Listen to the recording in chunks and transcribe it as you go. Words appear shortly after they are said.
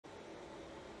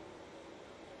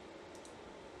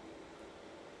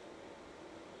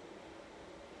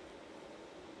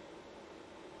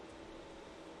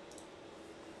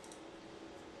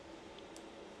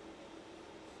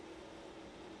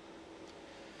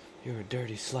You're a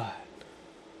dirty slut.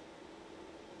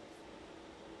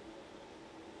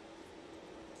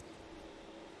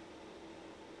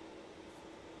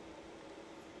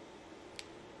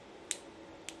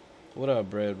 What up,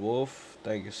 Bread Wolf?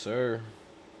 Thank you, sir.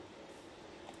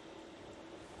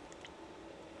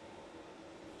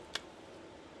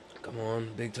 Come on,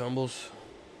 big tumbles.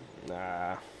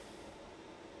 Nah.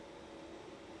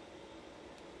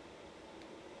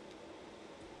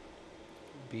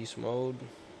 Beast mode.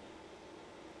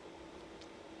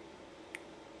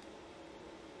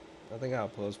 I think I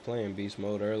was playing beast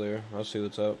mode earlier. I'll see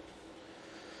what's up.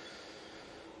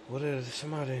 What is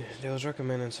somebody? They was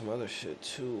recommending some other shit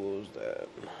too. What was that?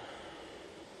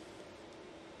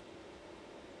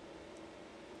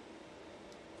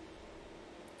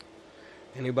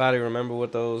 Anybody remember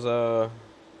what those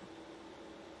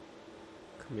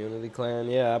community clan?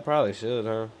 Yeah, I probably should,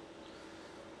 huh?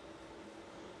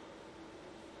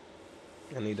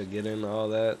 I need to get into all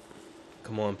that.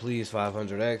 Come on, please,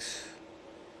 500x.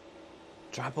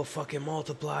 Drop a fucking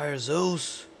multiplier,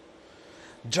 Zeus.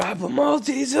 Drop a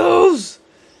multi, Zeus.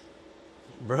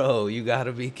 Bro, you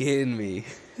gotta be kidding me.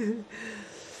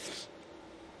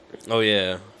 Oh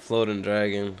yeah, floating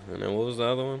dragon. And then what was the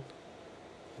other one?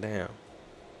 Damn.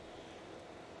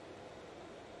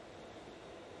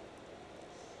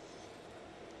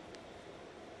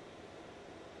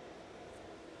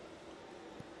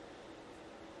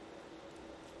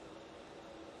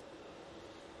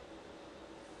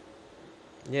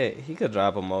 Yeah, he could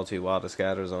drop a multi while the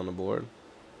scatter's on the board.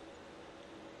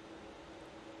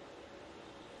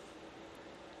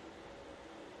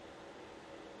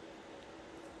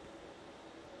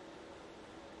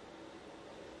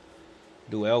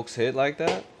 Do elks hit like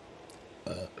that?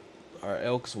 Are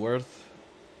elks worth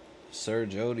Sir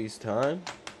Jody's time?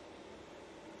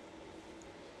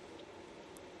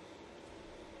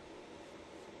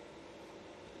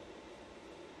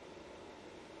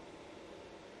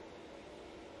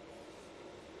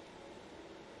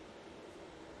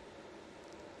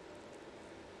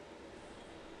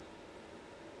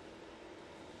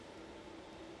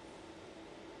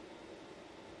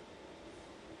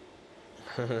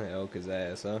 Elk his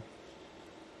ass, huh?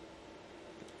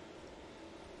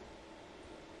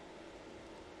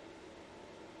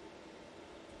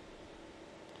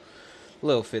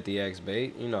 Little 50x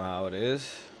bait, you know how it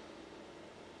is.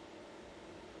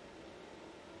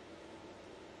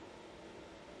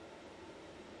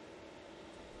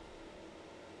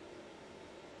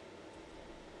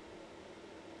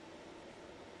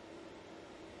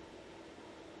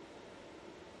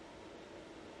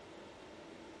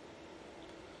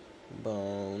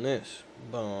 Bonus.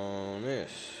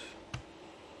 Bonus.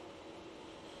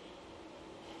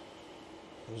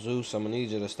 Zeus, I'm gonna need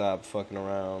you to stop fucking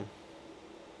around.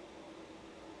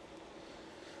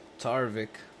 Tarvik.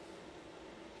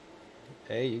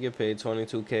 Hey, you get paid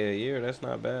 22K a year. That's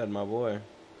not bad, my boy.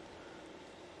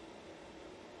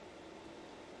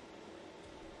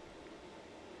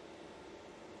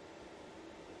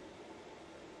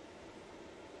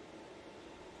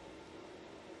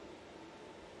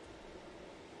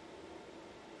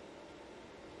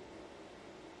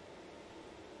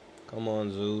 Come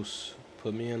on, Zeus.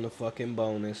 Put me in the fucking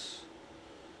bonus.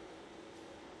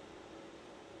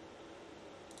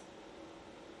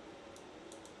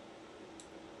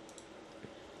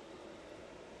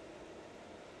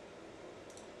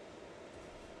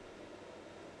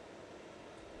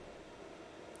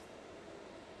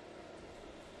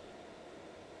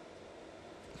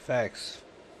 Facts.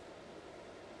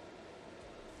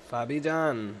 Fabi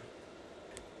John.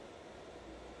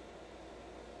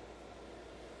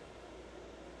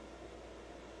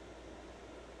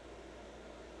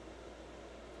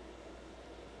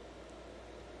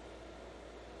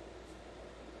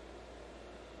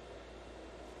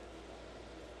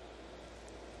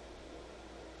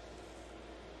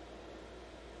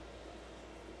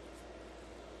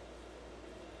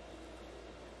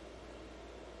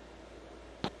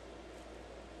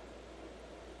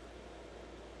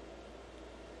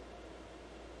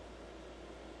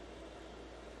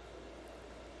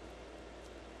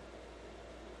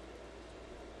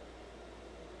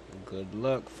 Good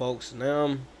luck, folks.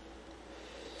 Now,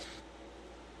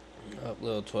 up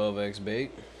little 12x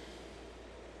bait.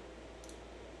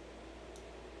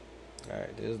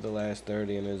 Alright, this is the last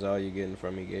 30, and this is all you're getting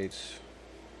from me, Gates.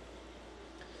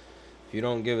 If you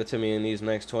don't give it to me in these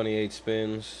next 28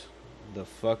 spins, the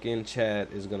fucking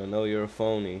chat is gonna know you're a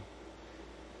phony.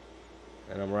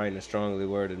 And I'm writing a strongly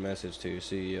worded message to your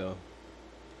CEO.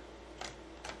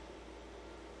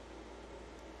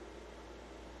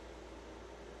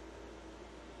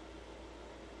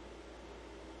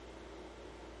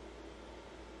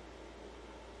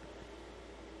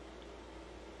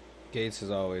 Gates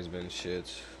has always been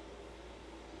shit.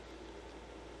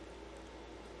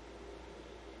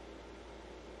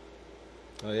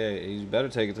 Oh yeah, you better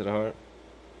take it to the heart.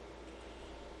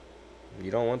 You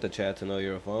don't want the chat to know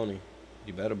you're a phony.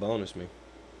 You better bonus me.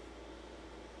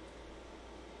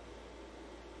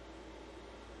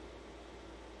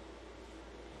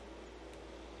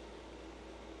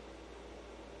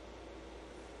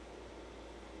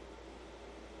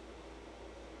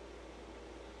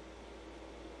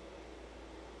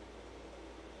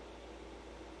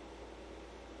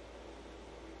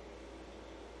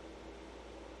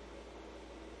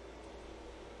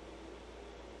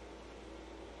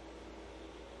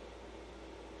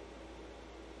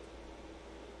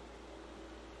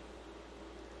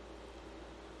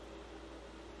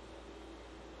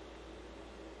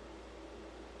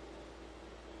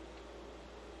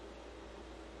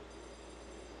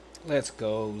 Let's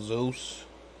go, Zeus.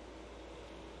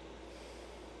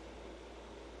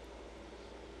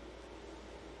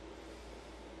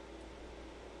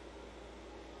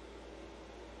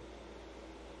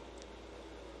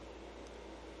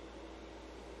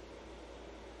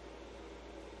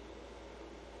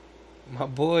 My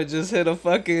boy just hit a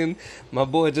fucking. My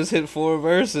boy just hit 4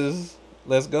 verses.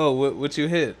 Let's go. What you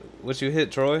hit? What you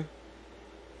hit, Troy?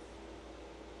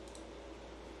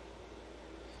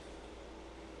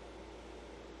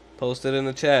 Post it in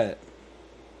the chat.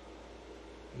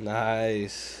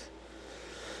 Nice.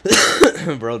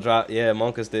 Bro dropped. Yeah,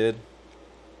 Monkus did.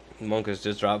 Monkus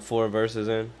just dropped 4 verses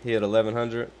in. He had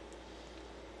 1100.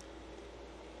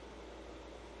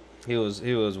 He was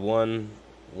one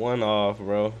off,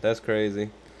 bro. That's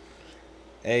crazy.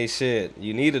 Hey, shit.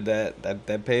 You needed that.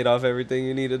 That paid off everything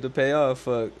you needed to pay off.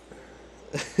 Fuck.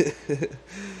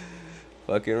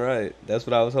 Fucking right. That's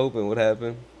what I was hoping would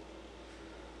happen.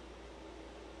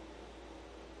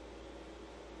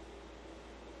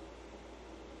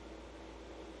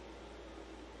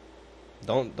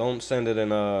 Don't send it in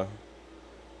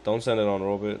don't send it on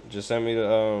Robit. Just send me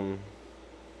the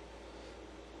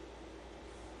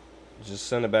just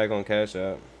send it back on Cash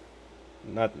App.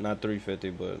 Not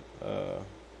 350, but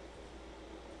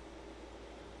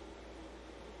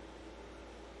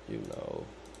you know.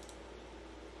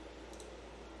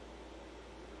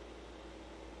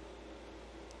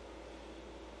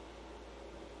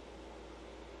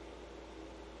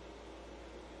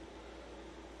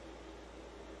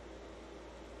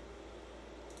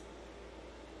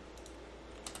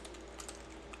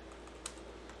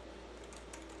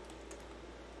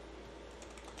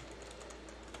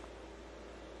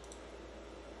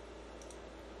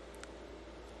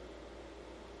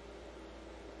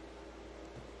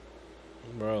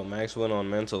 Bro, Max went on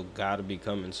mental. Gotta be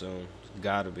coming soon.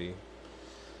 Gotta be.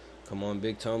 Come on,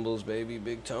 big tumbles, baby.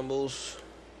 Big tumbles.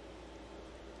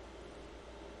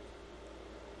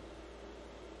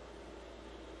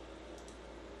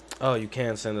 Oh, you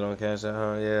can't send it on Cash App,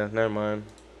 huh? Yeah, never mind.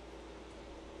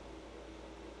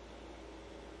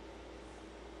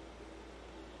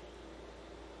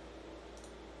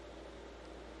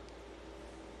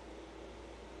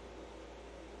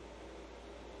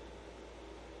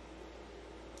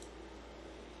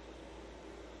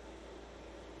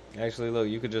 Actually, look,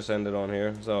 you could just send it on here.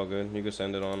 It's all good. You could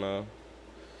send it on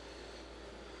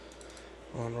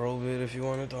Robit if you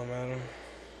want. It don't matter.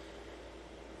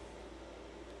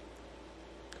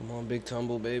 Come on, big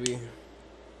tumble, baby.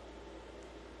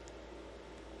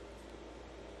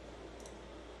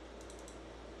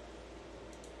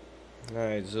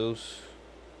 Alright, Zeus.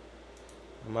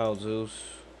 I'm out, Zeus.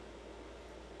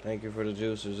 Thank you for the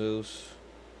juicer, Zeus.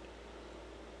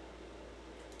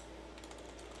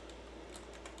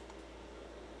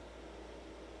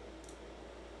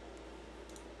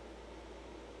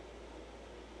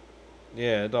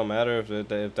 Yeah, it don't matter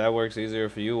if that works easier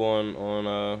for you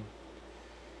on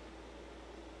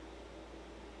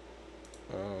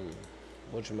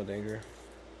whatchamadinger.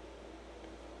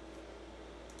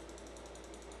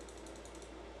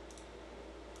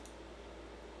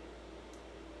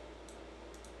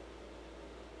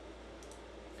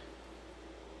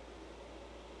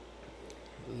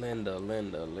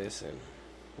 Linda, listen.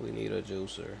 We need a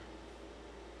juicer.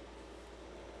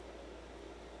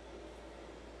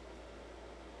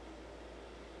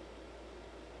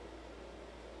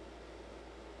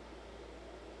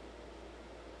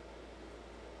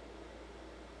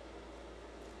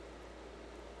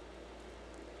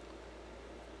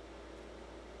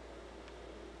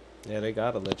 Yeah, they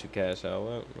gotta let you cash out.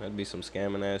 What? That'd be some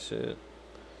scamming ass shit.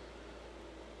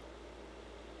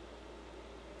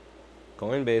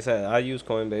 I use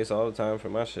Coinbase all the time for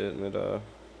my shit, and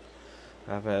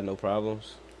I've had no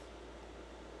problems.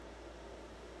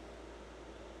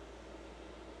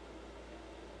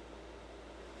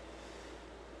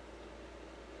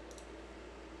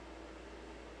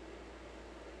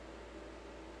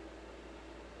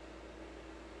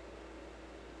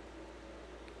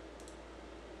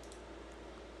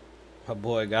 My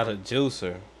boy got a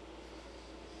juicer.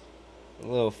 A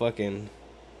little fucking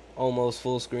almost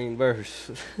full screen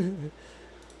burst.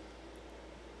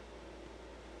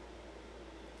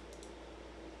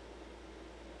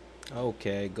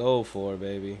 Okay, go for it,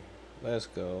 baby. Let's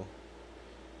go.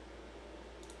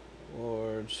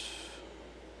 Lords.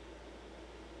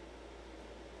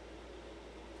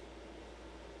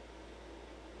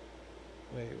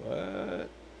 Wait, what?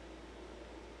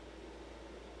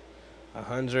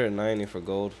 190 for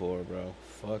gold for, bro.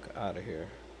 Fuck out of here.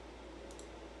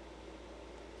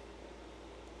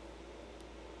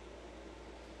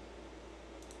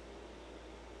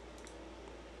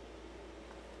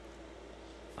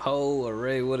 Oh,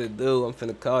 Array, what it do? I'm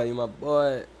finna call you my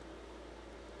boy.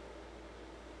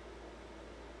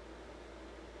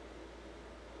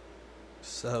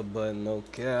 Sub button, no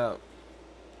cap.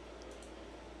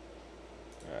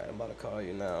 Alright, I'm about to call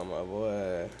you now, my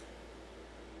boy.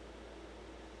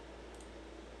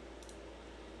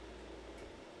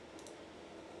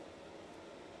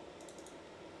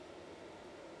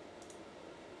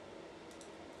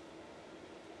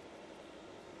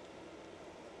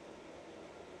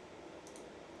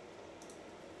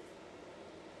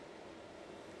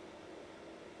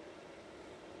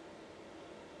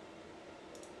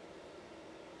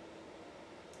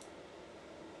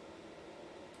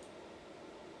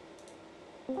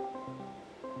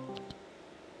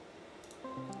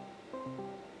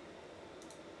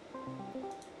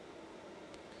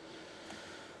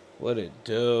 What it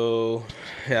do?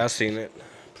 Yeah, I seen it.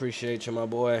 Appreciate you, my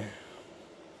boy.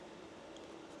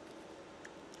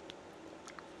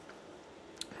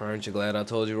 Aren't you glad I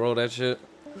told you roll that shit?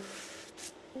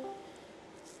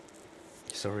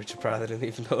 So Richard probably didn't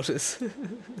even notice.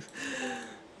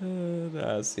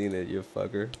 Nah, I seen it, you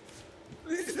fucker.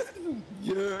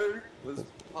 Yeah, what's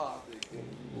poppin'?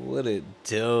 What it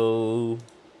do?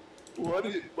 What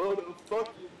it motherfucking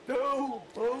do,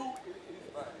 bro?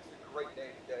 It's a great day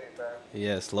today, man.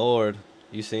 Yes, Lord.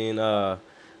 You seen, I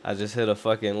just hit a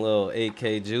fucking little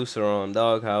 8K juicer on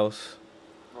Doghouse.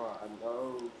 Bro, I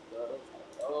know, bro.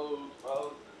 I know,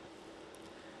 bro.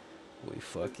 We It's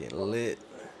fucking lit.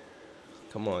 fucking man.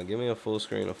 Come on, give me a full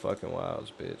screen of fucking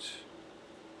Wilds, bitch.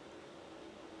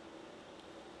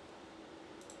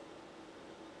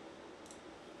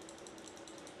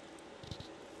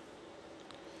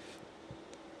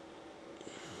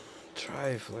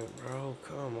 Trifling, bro.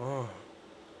 Come on.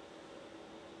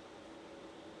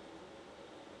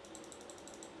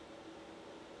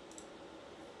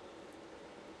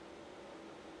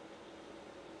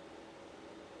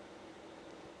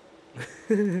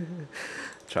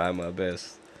 Try my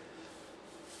best.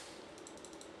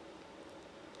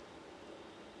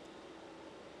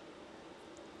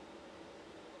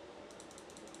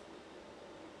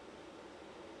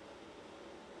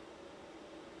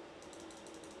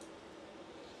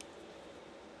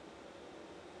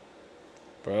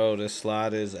 Bro, this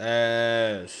slot is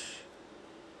ass.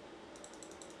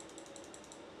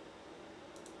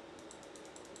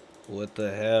 What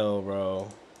the hell, bro?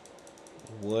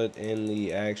 What in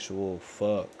the actual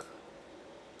fuck?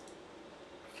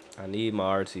 I need my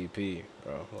RTP,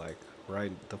 bro. Like,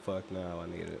 right the fuck now, I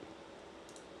need it.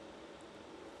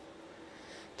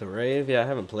 The Rave? Yeah, I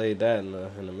haven't played that in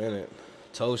a minute.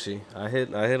 Toshi. I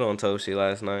hit on Toshi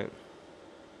last night.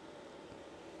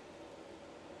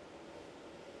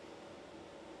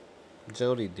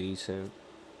 Jody decent.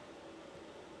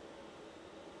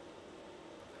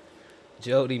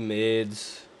 Jody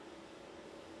mids.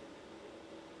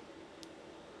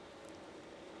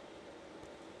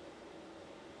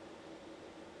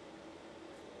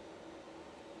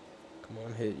 Come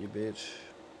on, hit you, bitch.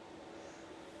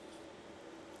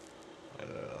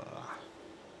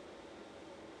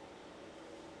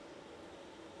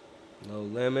 No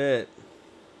limit.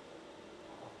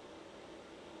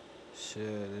 Shit,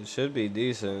 it should be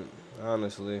decent,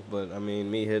 honestly. But I mean,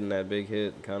 me hitting that big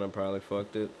hit kind of probably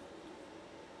fucked it.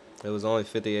 It was only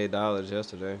 $58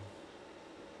 yesterday.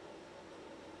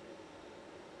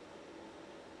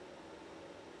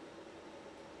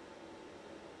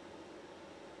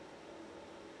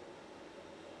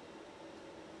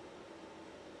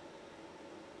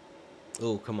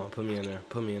 Oh, come on, put me in there,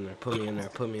 put me in there, put me in there,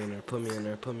 put me in there, put me in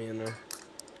there, put me in there.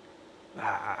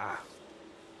 Ah.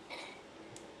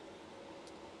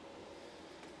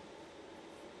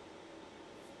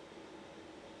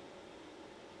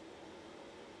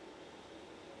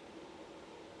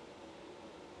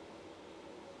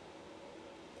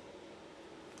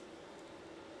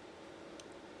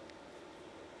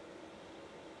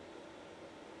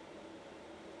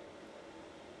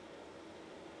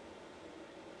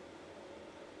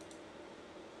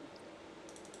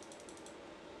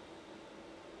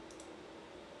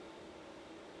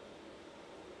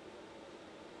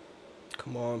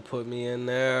 Come on, put me in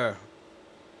there.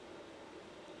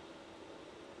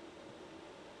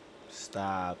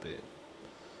 Stop it.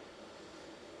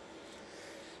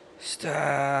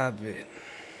 Stop it.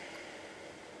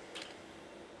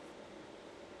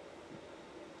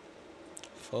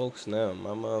 Folks now,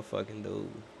 my motherfucking dude.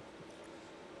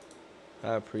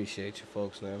 I appreciate you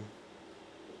folks now.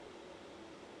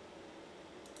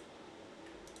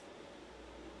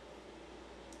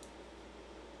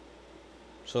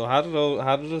 So how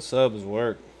do the subs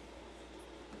work?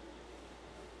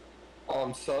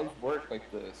 Subs work like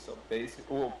this. So basic.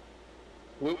 Well,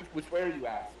 which way are you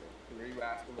asking? Because are you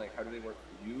asking like how do they work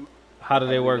for you, or how do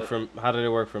they work? How do they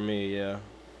work for me? Yeah.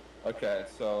 Okay,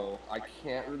 so I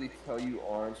can't really tell you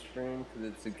on stream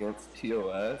because it's against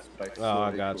TOS, but I Oh,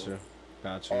 I sort of got can. you.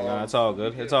 Got you. Nah, it's all So we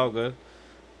good. It's get. all good.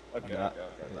 Okay, Got. okay,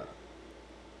 okay, okay.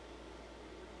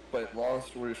 But long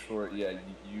story short, yeah,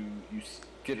 you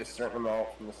get a certain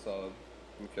amount from the sub,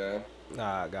 okay,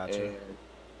 Nah, I got you.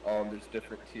 and there's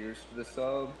different tiers to the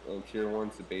sub, and tier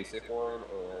one's the basic one,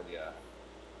 and yeah,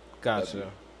 that'd be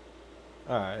Gotcha.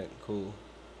 All right, cool.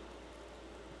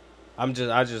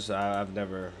 I've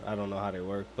never, I don't know how they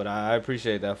work, but I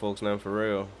appreciate that, folks, man, for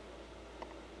real.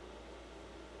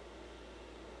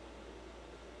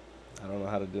 I don't know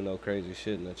how to do no crazy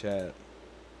shit in the chat.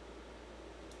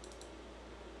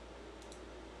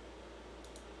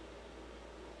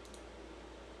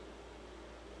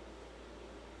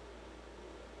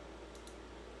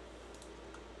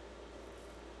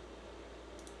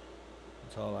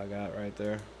 That's all I got right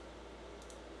there.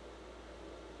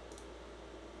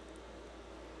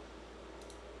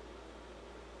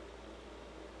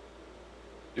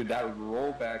 dude. That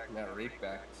rollback and that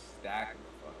rakeback is stacking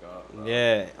the fuck up, bro.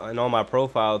 Yeah, and on my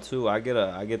profile too, I get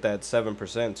that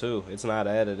 7% too. It's not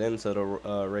added into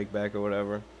the rake back or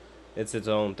whatever. It's its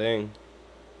own thing.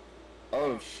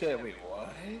 Oh shit! Wait,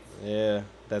 what? Yeah,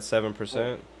 that Wait.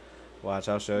 7%. Watch,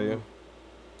 I'll show you. Mm,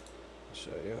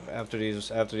 Show you after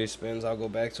these spins. I'll go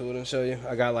back to it and show you.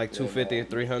 I got like yeah, 250, no.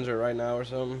 300 right now or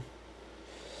something.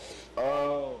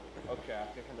 Oh, okay. I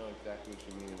think I know exactly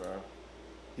what you mean, bro.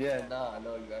 Yeah, nah, I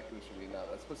know exactly what you mean now.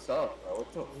 That's what's up, bro.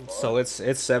 What the So fuck? it's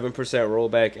 7%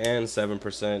 rollback and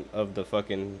 7% of the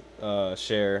fucking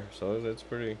share. So it's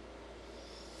pretty.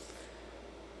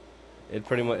 It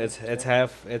pretty much Oh, damn.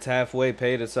 it's halfway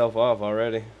paid itself off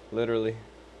already, literally.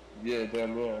 Yeah,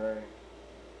 damn near, right.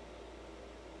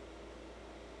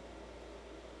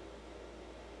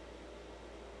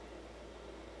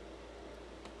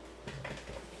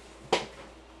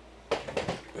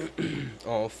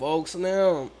 Oh, folks,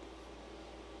 now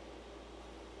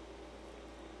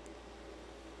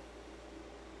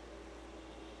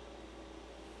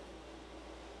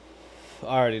I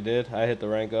already did. I hit the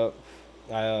rank up.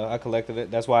 I collected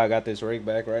it. That's why I got this rake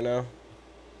back right now.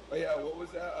 Oh yeah, what was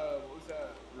that? What was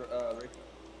that?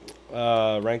 Rate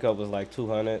up? Rank up was like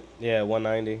 200. Yeah,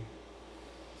 190.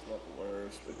 It's not the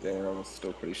worst, but damn, it's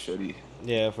still pretty shitty.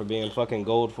 Yeah, for being fucking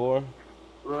gold 4.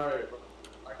 Right, bro.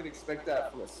 I could expect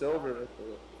that from a silver,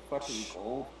 but fucking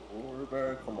gold four,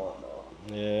 bro. Come on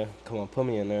now. Yeah, come on, put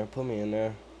me in there. Put me in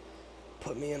there.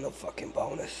 Put me in the fucking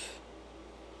bonus.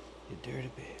 You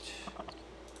dirty bitch.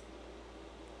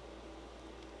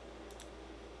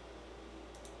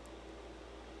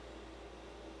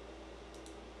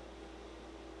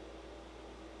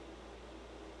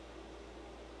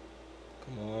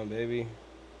 Come on, baby.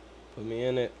 Put me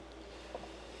in it.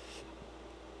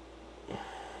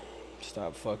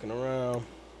 Stop fucking around.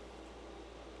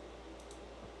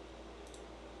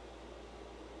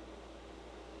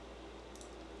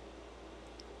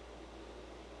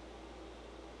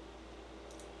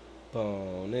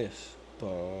 Bonus.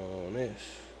 Bonus.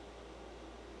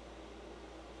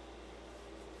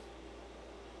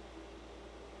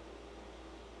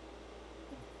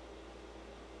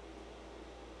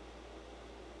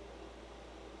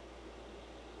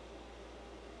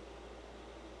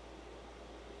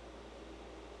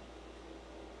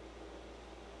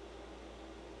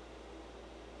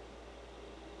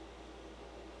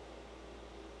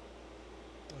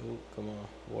 Ooh, come on.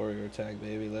 Warrior attack,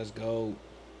 baby. Let's go.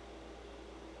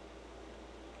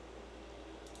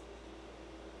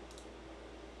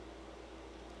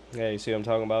 Yeah, you see what I'm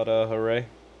talking about, hooray?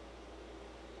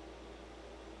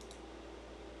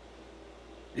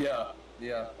 Yeah,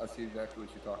 yeah, I see exactly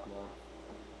what you're talking about.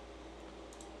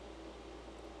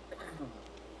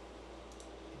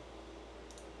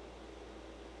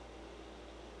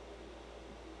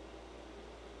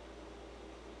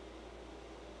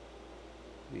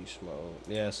 Beast mode.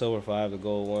 Yeah, silver 5, the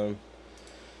gold 1.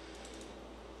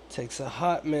 Takes a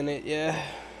hot minute, yeah.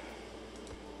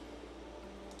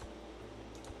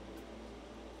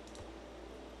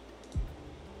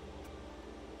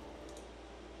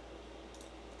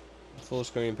 Full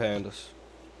screen pandas.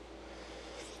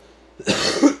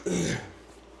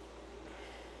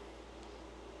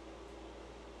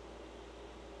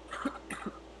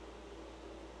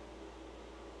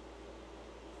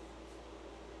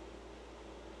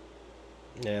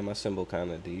 Yeah, my symbol kind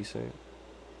of decent.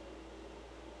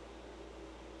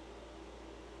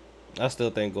 I still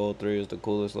think gold 3 is the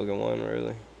coolest looking one,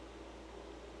 really.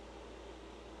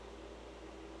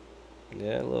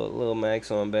 Yeah, little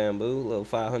max on bamboo, little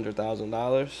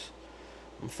 $500,000.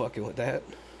 I'm fucking with that.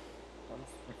 I'm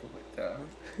fucking with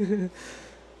that.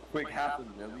 Quick half a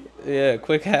milli, bro. Yeah,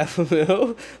 quick half a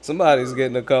mil. Somebody's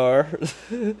getting a car. Hey,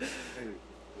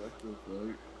 what the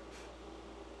fuck?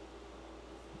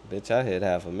 Bitch, I hit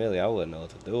half a million. I wouldn't know what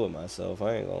to do with myself.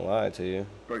 I ain't gonna lie to you.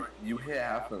 Bro, you hit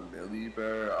half a milli,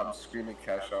 bro. I'm screaming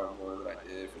cash out more than I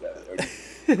did for that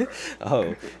 30 minutes, bro.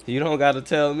 Oh, you don't gotta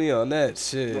tell me on that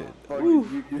shit.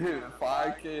 Motherfucker, you hit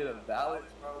 5K to balance,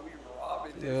 bro. We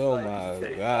robbing this Oh night. my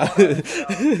Take god. all that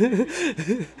shit out,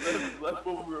 nigga. Left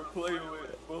what we were playing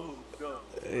with. Boom, done.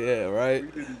 Yeah, right. We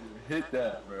didn't even hit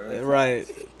that, bro. Right.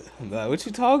 Like, what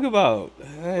you talking about?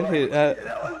 Bro, that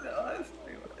was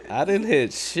I didn't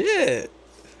hit shit.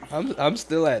 I'm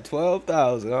still at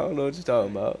 12,000. I don't know what you're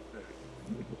talking about.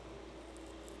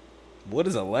 What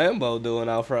is a Lambo doing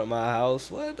out front of my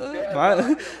house? What? Yeah, bro, I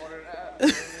hit one and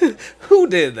a half. Who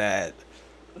did that?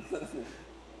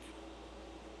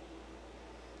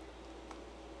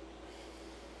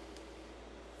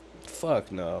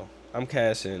 Fuck no. I'm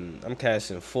cashing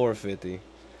 450.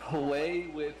 Play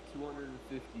with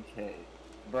 250K,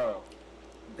 bro.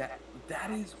 That's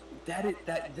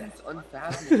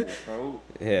unfathomable, bro.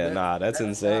 Yeah, nah, that's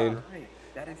insane. Not right.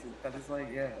 That is like,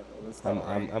 yeah, bro, that's I'm not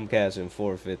I'm right. I'm cashing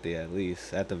 450 at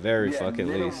least, at the very Yeah, fucking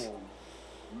least.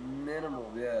 minimum,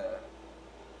 yeah.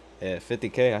 Yeah,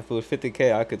 50K. I put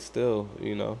 50K. I could still,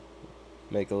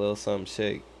 make a little something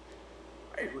shake.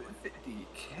 Right, with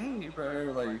 50K,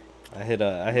 bro, like, I hit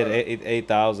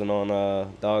 8,000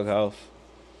 on Doghouse.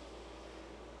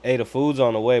 Hey, the food's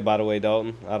on the way, by the way,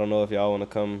 Dalton. I don't know if y'all want to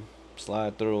come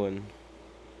slide through and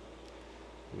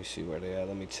let me see where they at.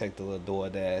 Let me check the little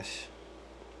DoorDash.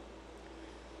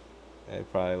 Hey,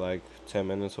 probably like 10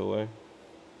 minutes away.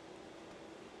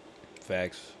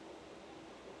 Facts.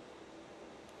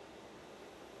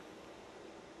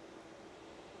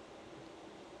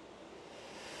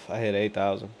 I hit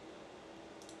 8,000.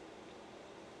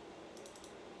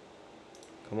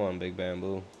 Come on, big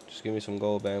bamboo. Just give me some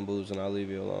gold bamboos and I'll leave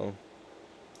you alone.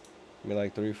 Give me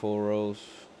like 3-4 rows.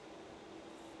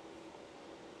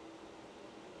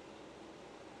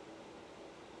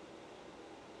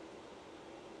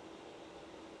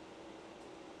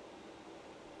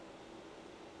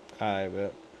 Alright,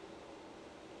 bet.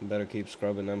 Better keep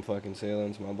scrubbing them fucking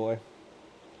ceilings, my boy.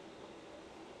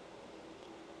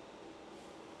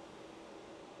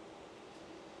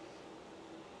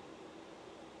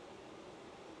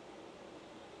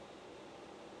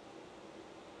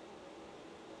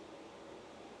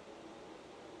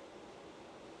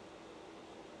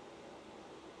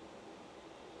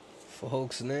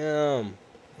 Folks, Nam.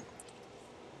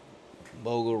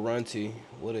 Bogle Runty.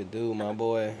 What it do, my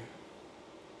boy?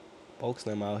 Folks,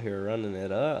 Nam out here running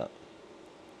it up.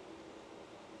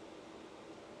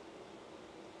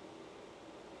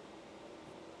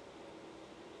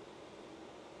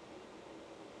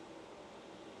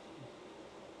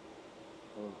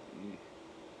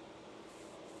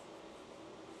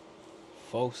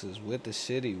 Folks is with the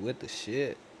shitty, with the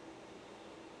shit.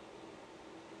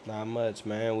 Not much,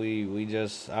 man. We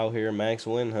just out here max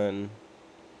win hunting.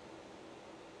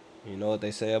 You know what they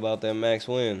say about them max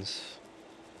wins.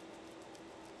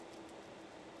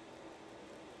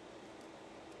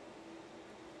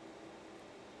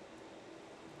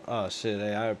 Oh shit,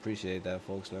 hey, I appreciate that,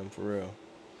 folks, man, for real.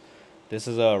 This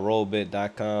is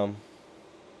rollbit.com.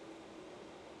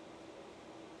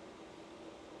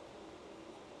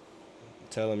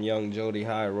 Tell them young Jody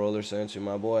High Roller sent you,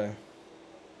 my boy.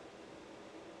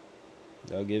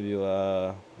 They'll give you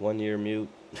a 1-year mute.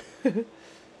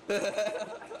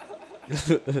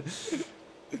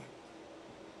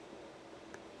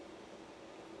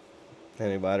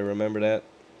 Anybody remember that?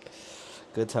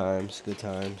 Good times, good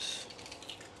times.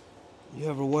 You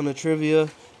ever won a trivia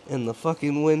and the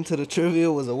fucking win to the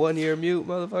trivia was a 1-year mute,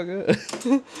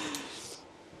 motherfucker?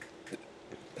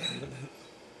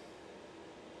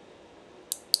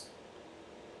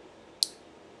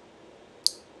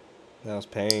 That was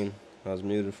pain. I was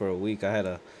muted for a week. I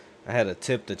had to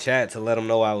tip the chat to let them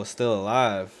know I was still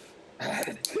alive.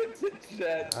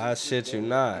 I shit you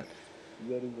not.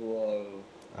 That is wild.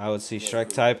 I would see Shrek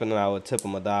typing and I would tip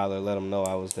him $1, let him know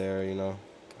I was there,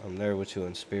 I'm there with you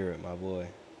in spirit, my boy.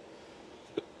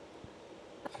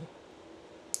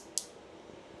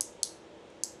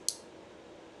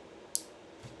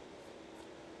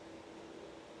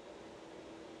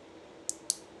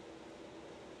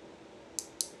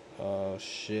 Oh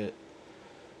shit.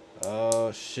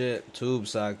 Oh shit. Tube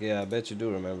sock. Yeah, I bet you do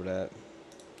remember that.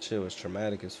 Shit was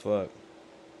traumatic as fuck.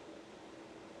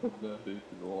 That is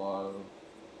wild.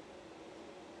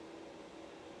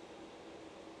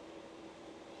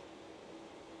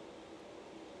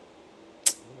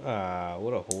 Ah,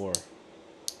 what a whore.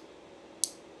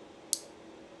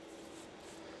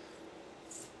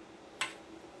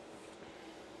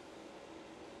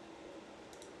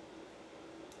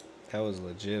 That was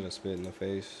legit a spit in the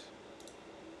face.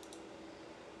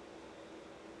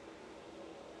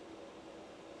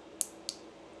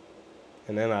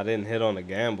 And then I didn't hit on the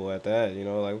gamble at that. You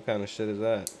know, like what kind of shit is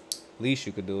that? Least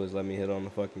you could do is let me hit on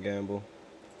the fucking gamble.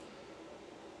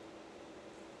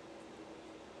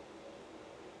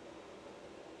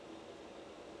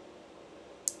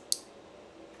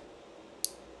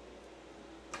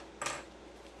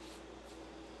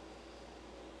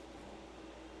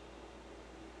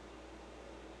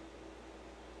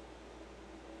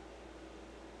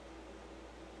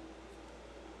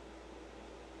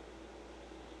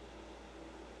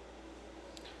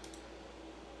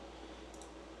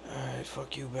 Alright,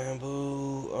 fuck you,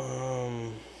 bamboo.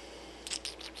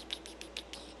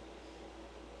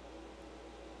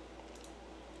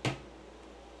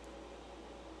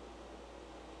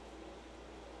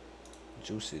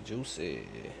 Juicy, juicy.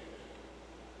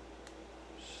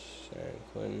 San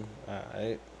Quentin.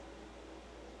 Alright.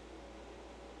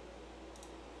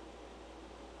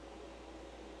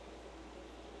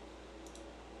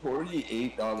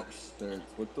 $48 cents.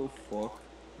 What the fuck?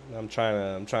 I'm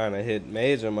trying to hit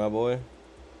major, my boy.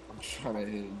 I'm trying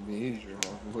to hit a major,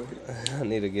 my boy. I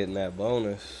need to get in that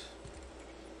bonus.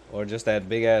 Or just that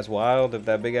big ass wild. If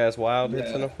that big ass wild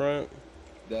hits in the Yeah, front.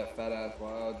 that fat ass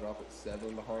wild, drop it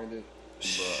 7 behind it. Bruh.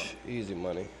 Shh, easy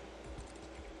money.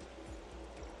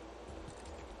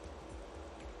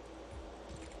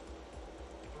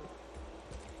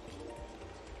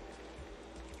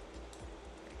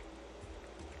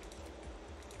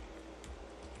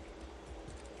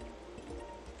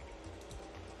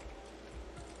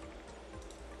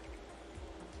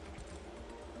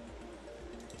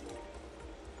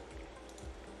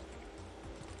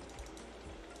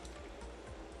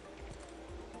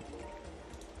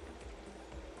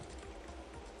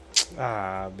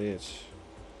 Ah, bitch.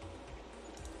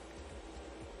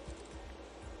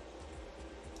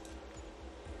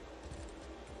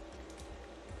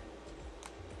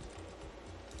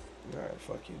 Alright,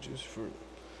 fuck you, juice fruit.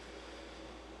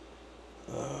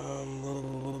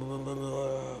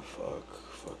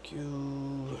 Fuck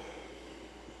you.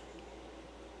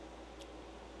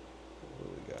 What do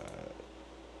we got?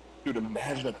 Dude,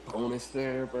 imagine a bonus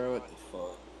there, bro. What the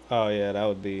fuck? Oh yeah, that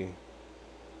would be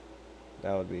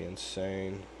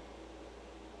insane.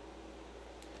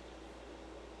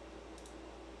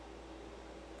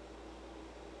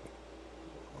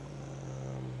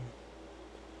 Um,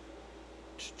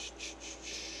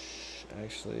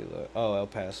 actually, oh, El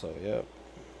Paso. Yep,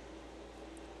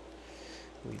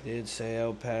 we did say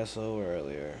El Paso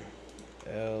earlier.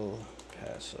 El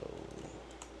Paso.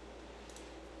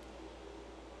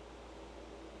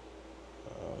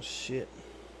 Oh shit.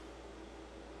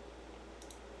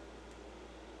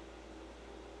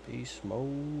 Beast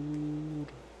mode.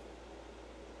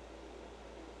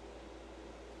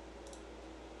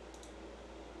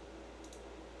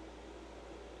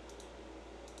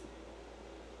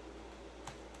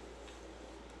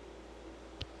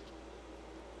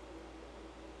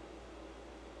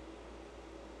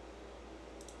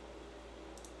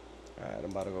 Alright,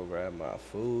 I'm about to go grab my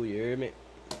food. You hear me?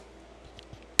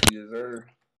 Yes, sir.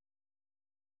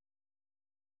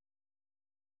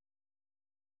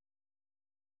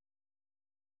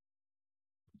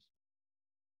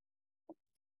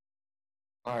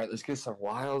 All right, let's get some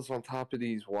wilds on top of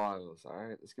these wilds. All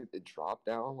right, let's get the drop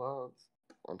down wilds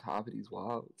on top of these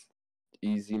wilds.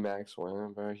 Easy max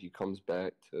win, bro. He comes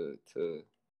back to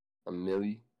a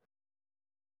milli.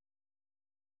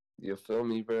 You feel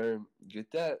me, bro?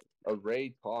 Get that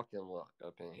array talking luck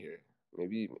up in here.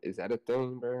 Maybe is that a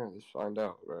thing, bro? Let's find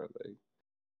out, bro. Like,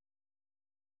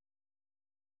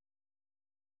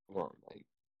 come on, like,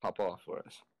 pop off for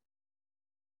us.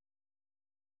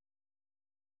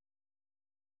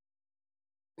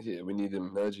 Yeah, we need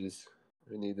them nudges.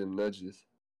 We need them nudges.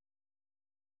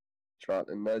 Drop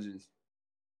the nudges.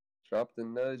 Drop the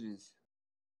nudges.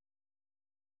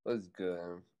 What's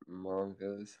good,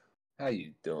 Mongoose? How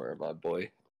you doing, my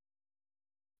boy?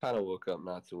 Kind of woke up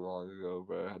not too long ago,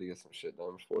 bro. I had to get some shit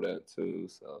done before that too.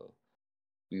 So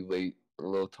we late, a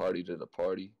little tardy to the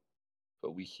party,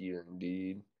 but we here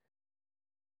indeed.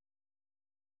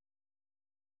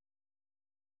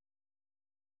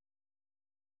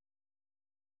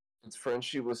 It's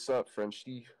Frenchie. What's up,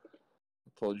 Frenchie?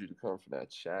 I told you to come for that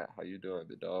chat. How you doing,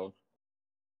 big dog?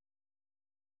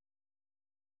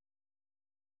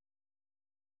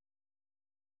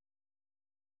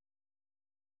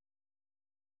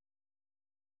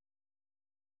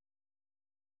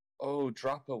 Oh,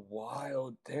 drop a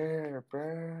wild there,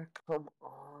 bruh. Come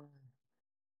on.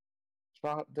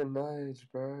 Drop the nudge,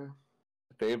 bruh.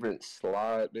 Favorite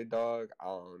slot, big dog? I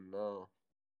don't know.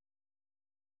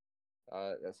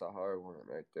 That's a hard one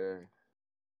right there.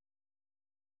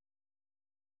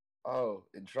 Oh,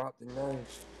 it dropped the nudge.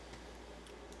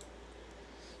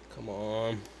 Come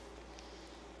on.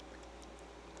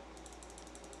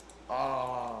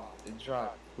 Ah, it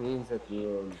dropped queens at the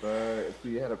end, bruh. If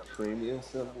we had a premium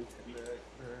symbol connect,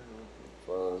 bruh, it would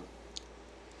have been fun.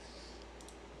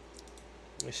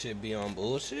 This shit be on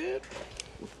bullshit.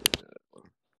 Yeah.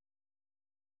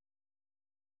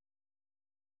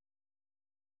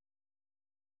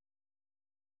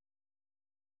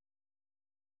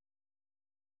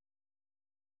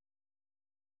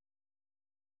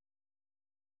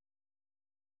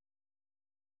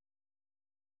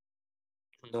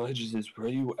 Nudges is where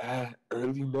you at.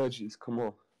 Early nudges, come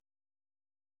on.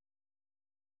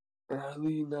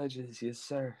 Early nudges, yes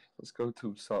sir. Let's go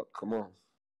to suck, come on.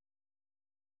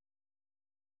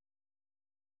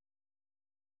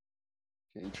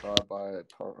 Can you try by a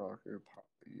punk rocker?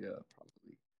 Probably, yeah,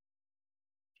 probably.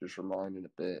 Just reminding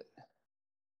a bit.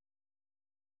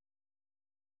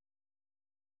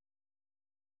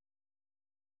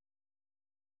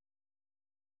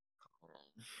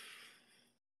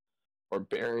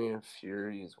 Barbarian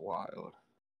Fury is wild.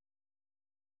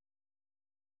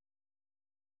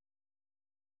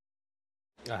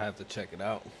 I have to check it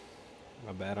out.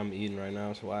 My bad, I'm eating right now.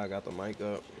 That's why I got the mic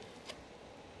up.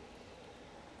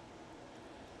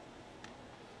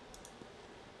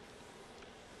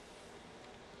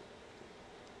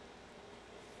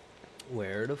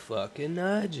 Where the fucking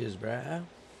nudges, bruh?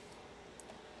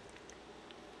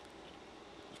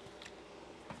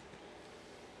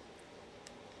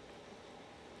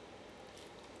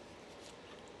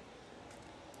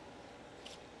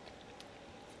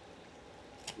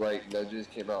 Like nudges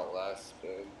came out last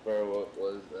spin, bro. What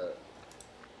was that?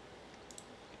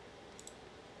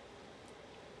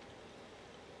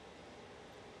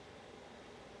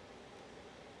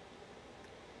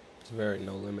 It's very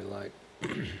no limit like.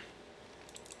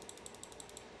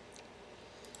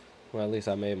 Well, at least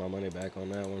I made my money back on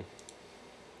that one.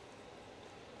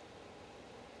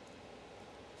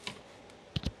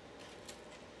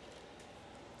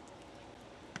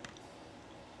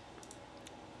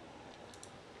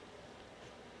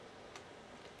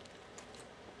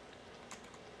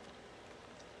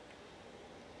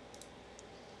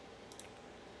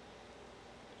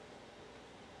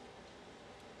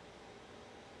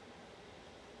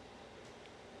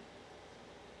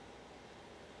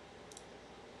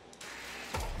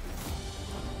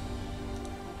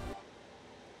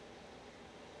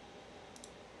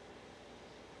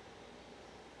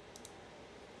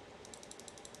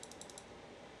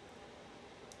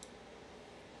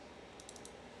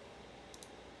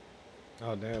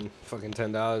 Oh damn, fucking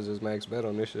 $10 is max bet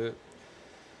on this shit.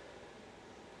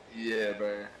 Yeah,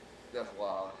 bro. That's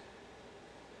wild.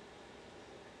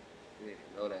 Didn't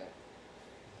even know that.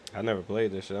 I never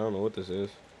played this shit. I don't know what this is.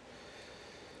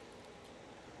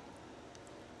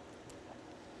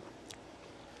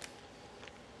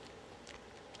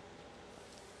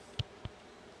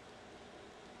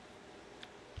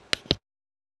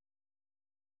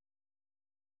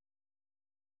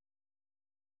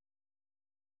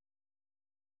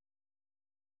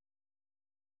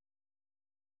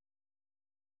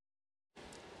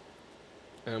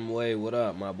 M-Way, what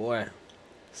up, my boy?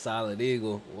 Solid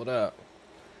Eagle, what up?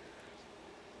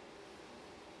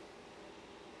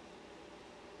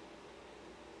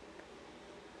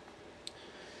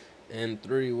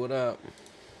 N3, what up?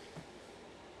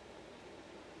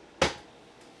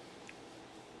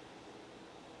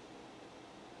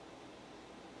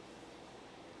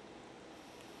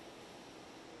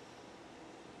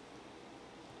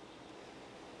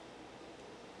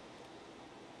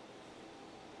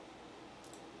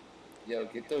 Yo,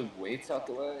 get those weights out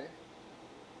the way.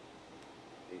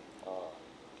 Hey,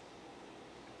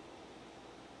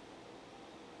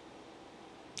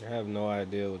 I have no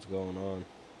idea what's going on,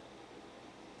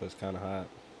 but it's kind of hot.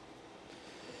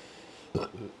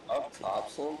 up top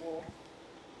symbol.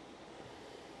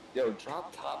 Yo,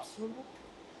 drop top symbol?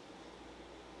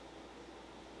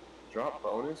 Drop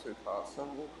bonus or top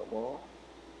symbol? Come on.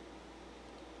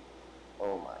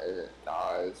 Oh my, it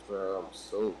dies, bro. I'm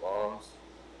so lost.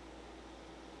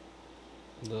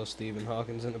 Little Stephen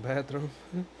Hawkins in the bathroom.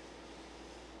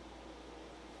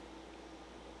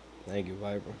 Thank you,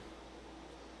 Viper.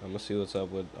 I'm gonna see what's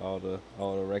up with all the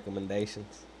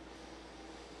recommendations.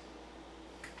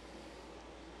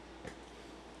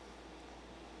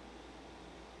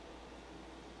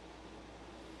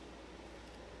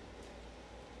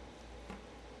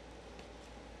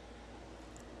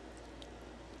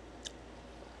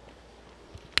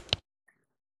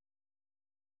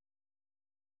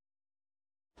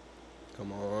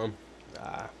 Come on.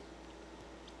 Ah.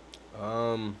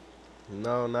 Um.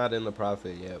 No, not in the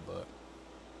profit yet, but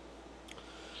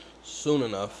soon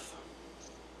enough.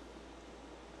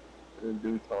 In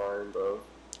due time, bro.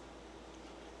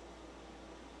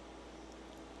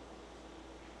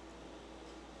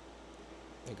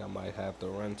 I think I might have to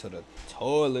run to the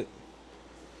toilet.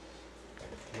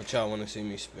 What y'all want to see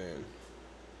me spin?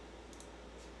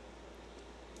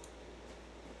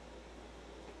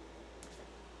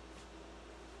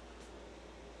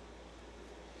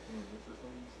 Oh, this is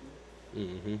what you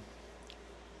see? Mm-hmm.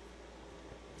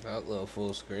 That little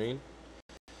full screen.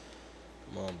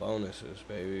 Come on, bonuses,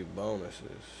 baby, bonuses.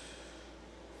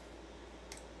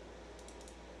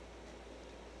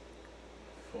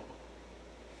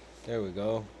 There we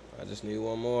go. I just need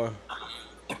one more.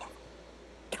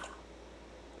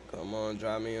 Come on,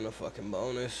 drop me in a fucking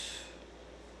bonus.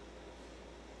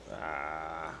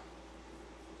 Ah.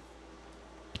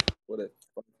 What a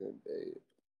fucking babe.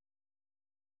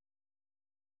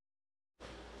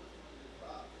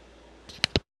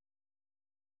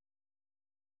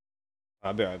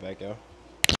 I'll be right back, yo.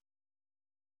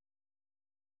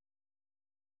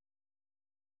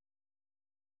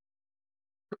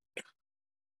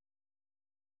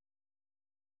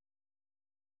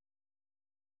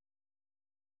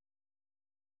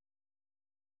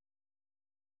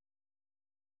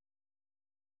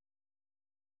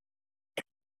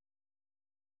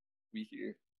 We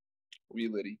here. We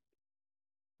litty.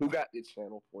 Who got the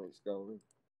channel points going?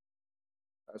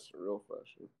 That's the real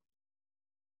question.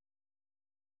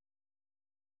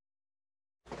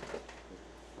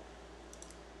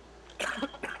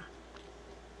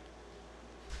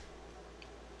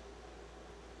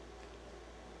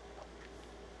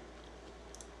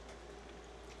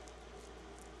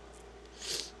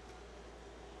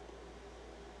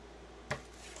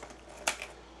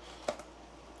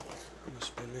 I'm gonna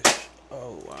spin this.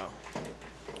 Oh, wow.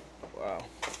 Wow.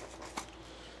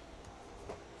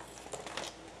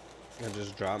 I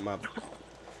just dropped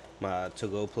my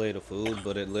to-go plate of food,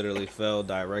 but it literally fell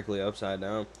directly upside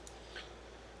down.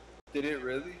 Did it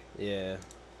really? Yeah.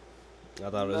 I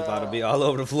thought it was about to Nah. be all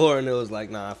over the floor, and it was like,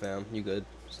 nah, fam, you good.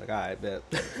 It's like, all right, bet.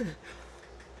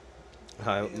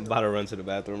 I'm Damn. about to run to the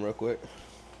bathroom real quick.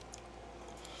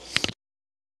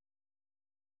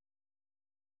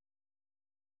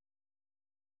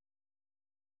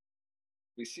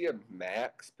 We see a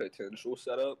max potential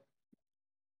setup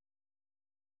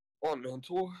on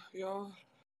mental, y'all.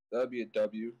 That'd be a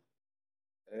W.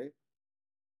 Hey.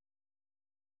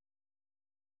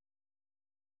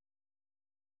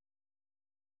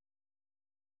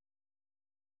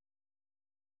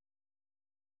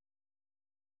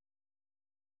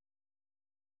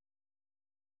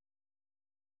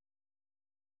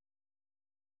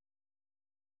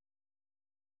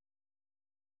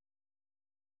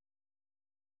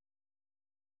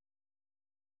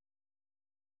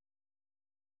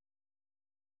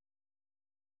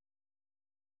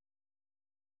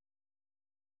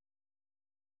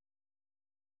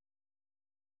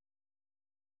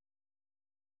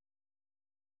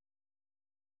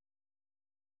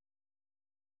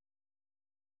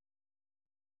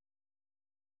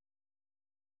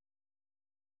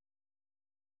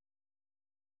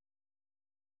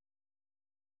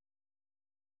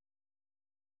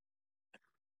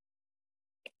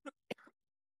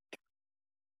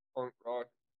 Punk rock.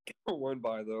 One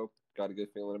by though. Got a good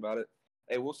feeling about it.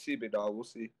 Hey, we'll see, big dog. We'll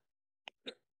see.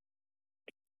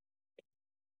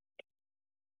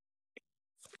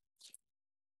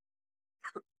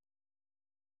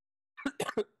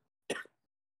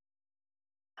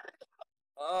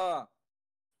 Ah,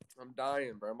 I'm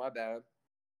dying, bro. My bad.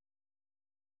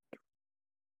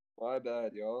 My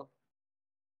bad, y'all.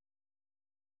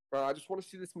 Bro, I just want to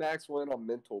see this max win on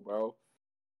mental, bro.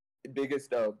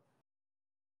 Biggest dub.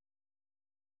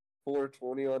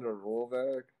 420 on a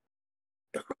rollback.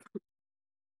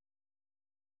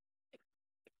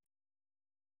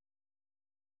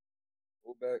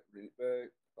 read it back.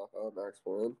 Haha, max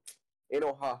win. Ain't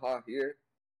no haha here.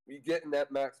 We getting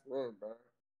that max win, bro.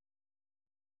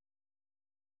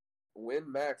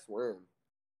 Win max win.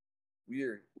 We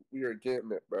are we are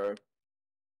getting it, bro.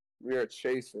 We are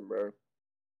chasing, bro.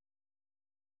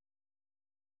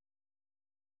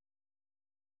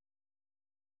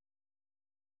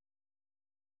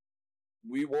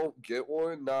 We won't get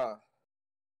one, nah.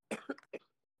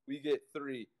 We get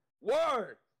three.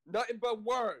 Word! Nothing but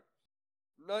word.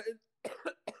 Nothing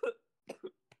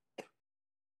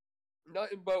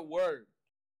nothing but word.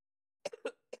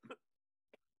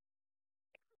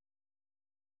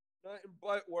 Nothing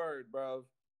but word, bro.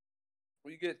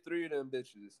 We get three of them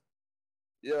bitches.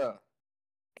 Yeah.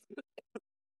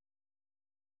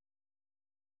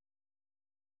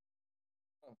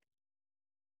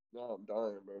 No, I'm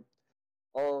dying, bro.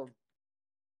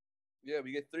 Yeah,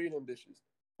 we get three of them bitches.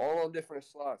 All on different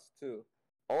slots too.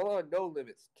 All on no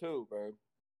limits too, bro.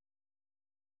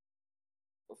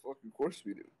 The fucking course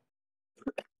we do.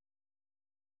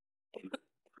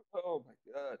 Oh my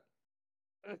god.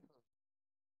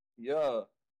 Yeah,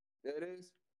 it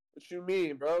is. What you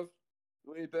mean, bro?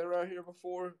 You ain't been around here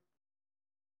before?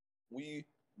 We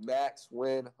max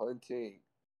win hunting.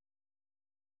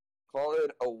 Call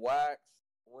it a wax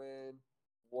win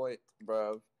what,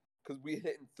 bro? Because we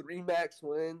hitting three max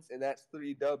wins and that's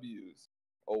three W's.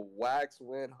 A wax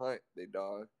win hunt, they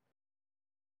dog.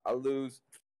 I lose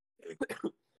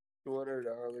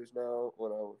 $200 now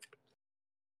when I.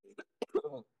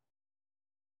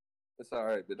 It's all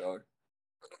right, big dog.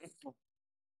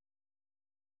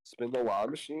 Spin the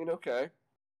wild machine, okay.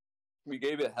 We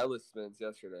gave it hella spins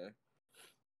yesterday,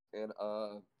 and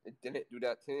it didn't do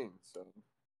that thing. So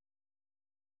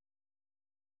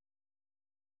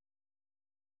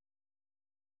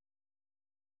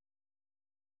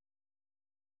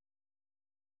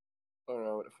fuck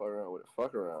around with the fuck around with the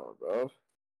fuck around, bro.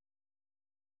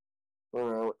 Fuck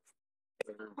around with.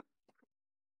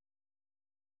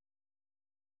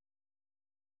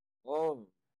 Oh,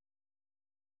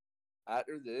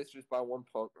 after this, just buy one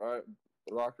punk right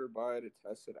rocker buy to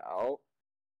test it out.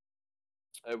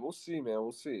 Hey, we'll see, man.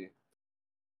 We'll see.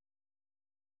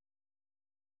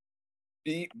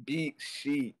 Beat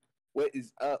sheet. What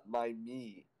is up, my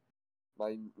me?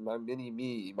 My mini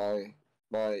me. My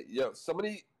yo.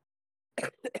 Someone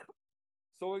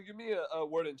give me a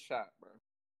word in chat, bro.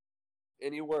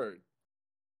 Any word.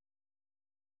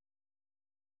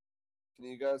 Can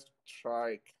you guys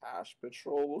try Cash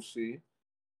Patrol? We'll see.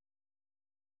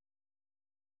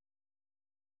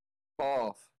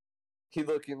 Off. He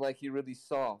looking like he really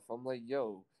soft. I'm like,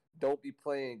 yo, don't be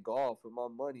playing golf with my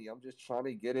money. I'm just trying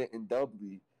to get it in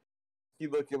doubly. He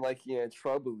looking like he in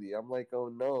troubly. I'm like, oh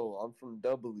no, I'm from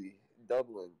doubly,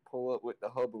 Dublin. Pull up with the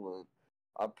hubbling.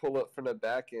 I pull up from the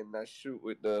back end and I shoot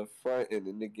with the front end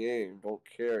in the game. Don't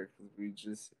care because we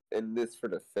just in this for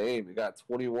the fame. We got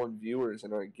 21 viewers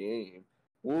in our game.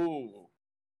 Ooh,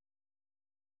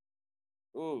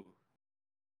 ooh,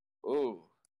 ooh,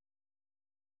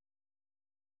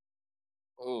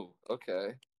 ooh.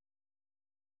 Okay,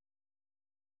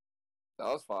 that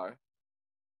was fire.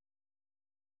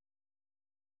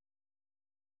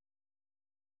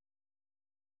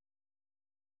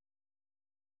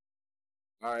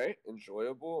 All right,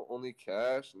 enjoyable. Only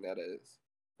cash, and that is.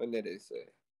 What did they say?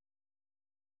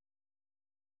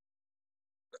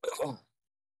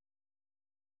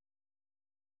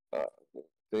 I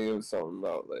think it was something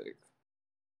about like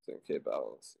 10K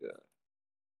balance. Yeah,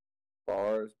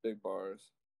 bars, big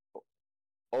bars.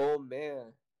 Oh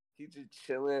man, he just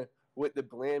chilling with the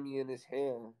blammy in his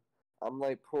hand. I'm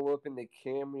like, pull up in the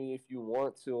Camry if you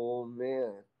want to, old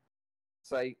man.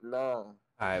 It's like, nah.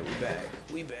 Alright, we back.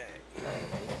 We back.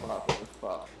 Let's pop it. Let's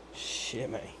pop. Shit,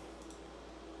 man.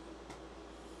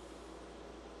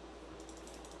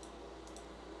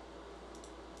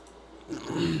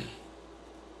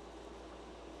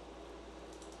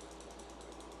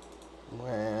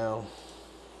 Well,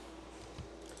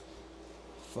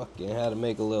 fucking had to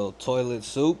make a little toilet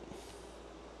soup.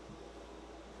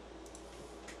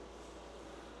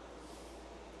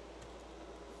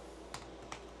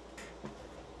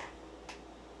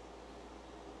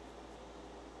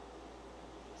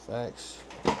 Facts.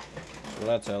 That's what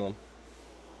I tell him.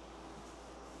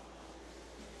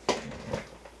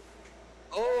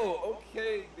 Oh,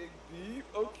 okay, big beep.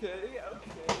 Okay,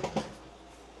 okay.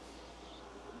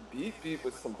 Beep beep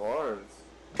with some bars.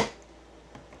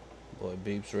 Boy,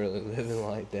 Beep's really living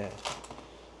like that.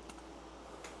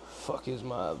 Fuck is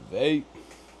my vape?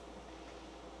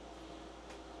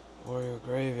 Warrior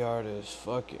Graveyard is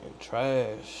fucking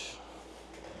trash.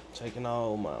 Taking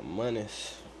all my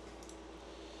monies.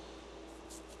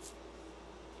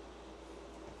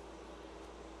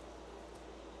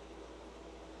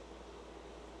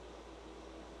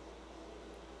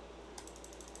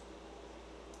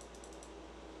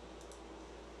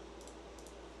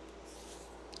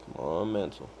 going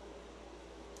mental.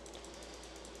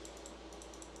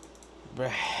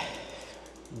 Bruh.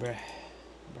 Bruh.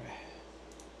 Bruh.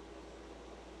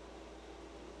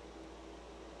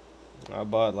 I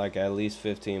bought like at least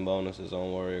 15 bonuses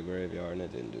on Warrior Graveyard and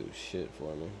it didn't do shit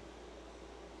for me.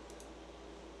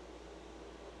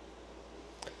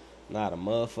 Not a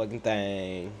motherfucking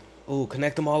thing. Ooh,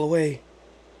 connect them all the way.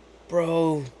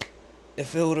 Bro,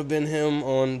 if it would have been him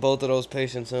on both of those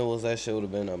patient symbols, that shit would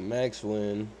have been a max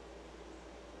win.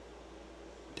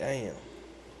 Damn.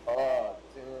 Oh,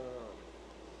 damn.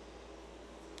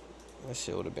 That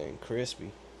shit would have been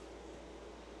crispy.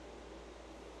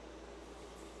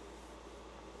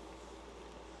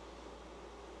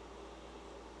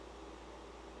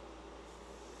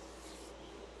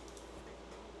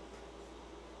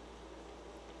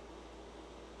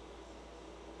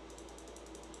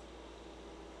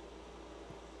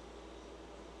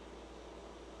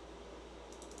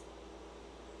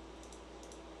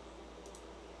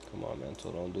 Come on,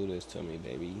 mental. Don't do this to me,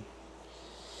 baby.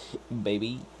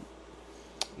 Baby.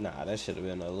 Nah, that should have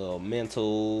been a little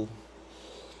mental.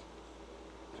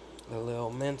 A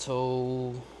little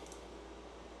mental.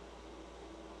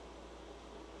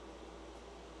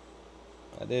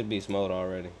 I did beast mode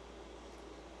already.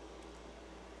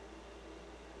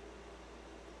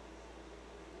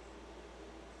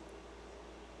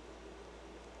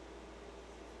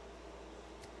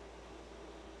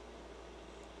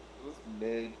 It was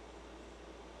mid.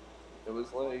 It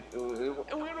was like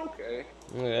it went okay.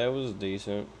 Yeah, it was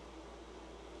decent.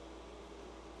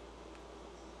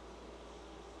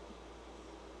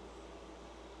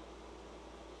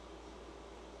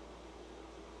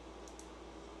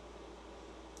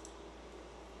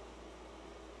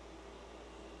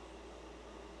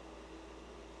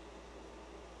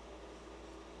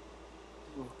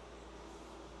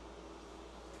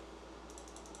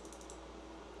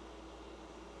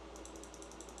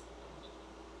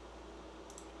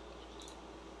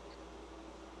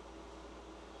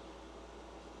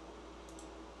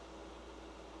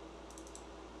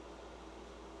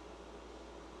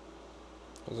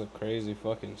 That's a crazy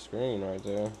fucking screen right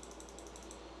there.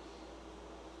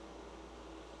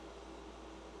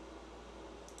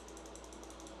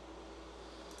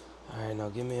 Alright, now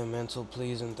give me a mental,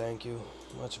 please, and thank you.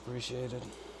 Much appreciated.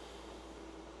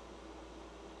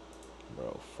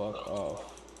 Bro, fuck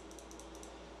off.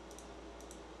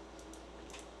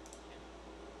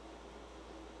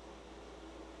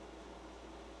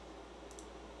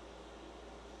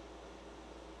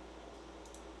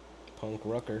 Punk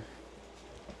Rucker.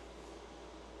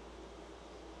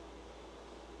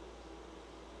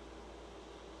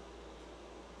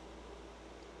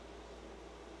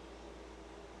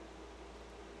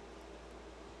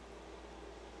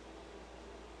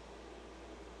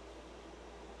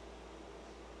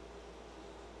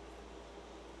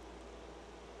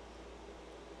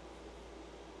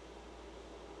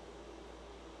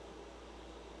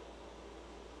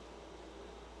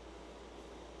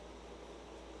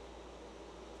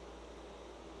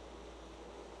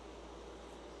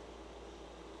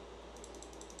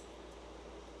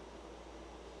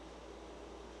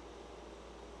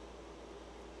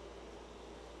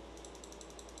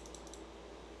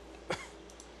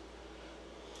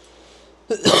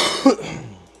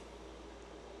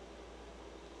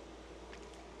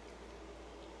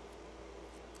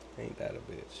 Ain't that a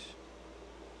bitch?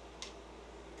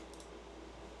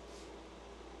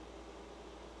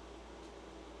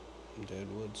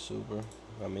 Deadwood Super.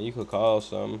 I mean, you could call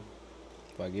something.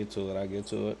 If I get to it, I get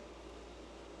to it.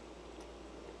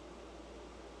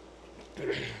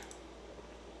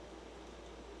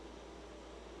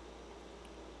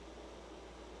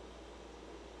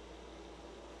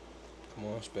 Come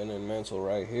on, spinning mental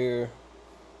right here.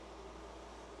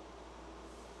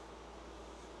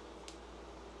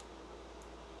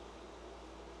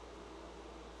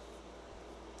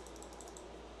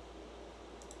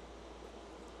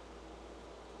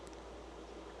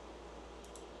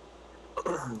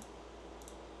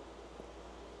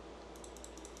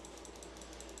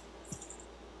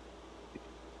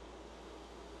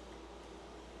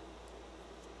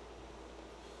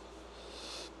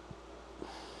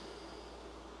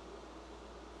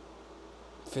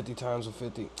 $50 times with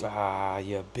 50. Ah,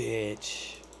 you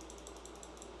bitch.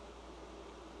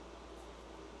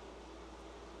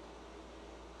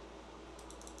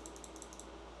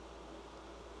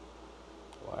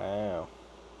 Wow.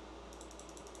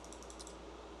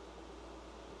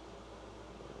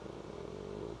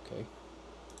 Okay.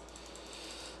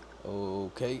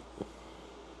 Okay.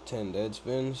 10 dead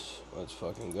spins. Let's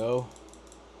fucking go.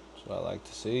 That's what I like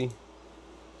to see.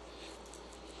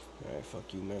 Alright,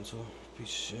 fuck you, mental. Piece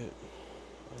of shit.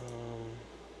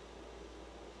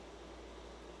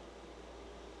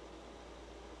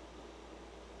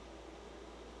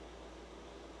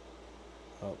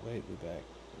 Oh, wait, we back.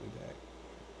 We back.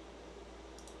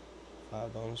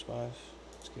 5 bonus buys.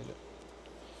 Let's get it.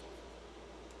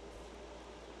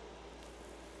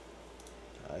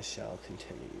 I shall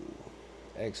continue.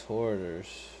 Ex-hoarders.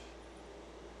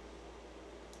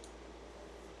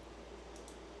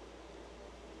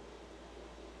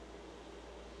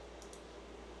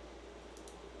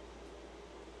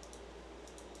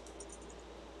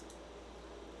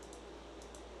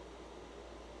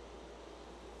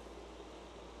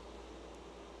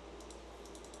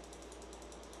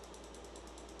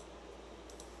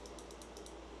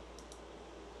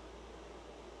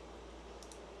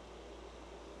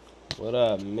 What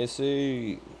up,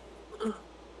 Missy?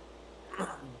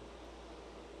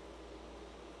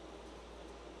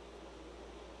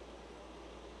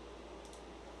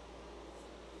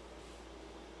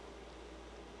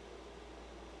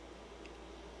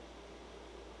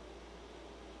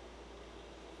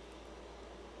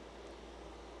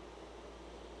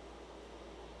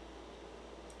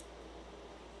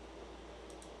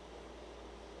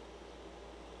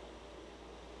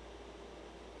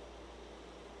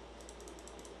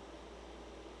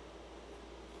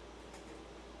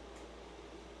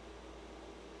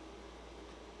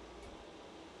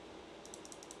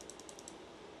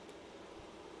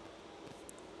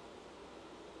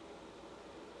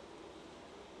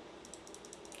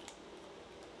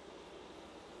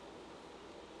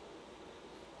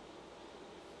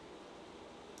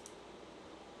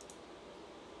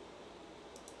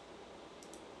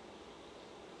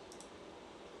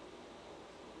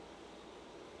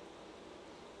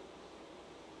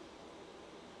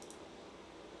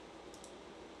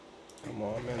 Come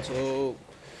on, mental.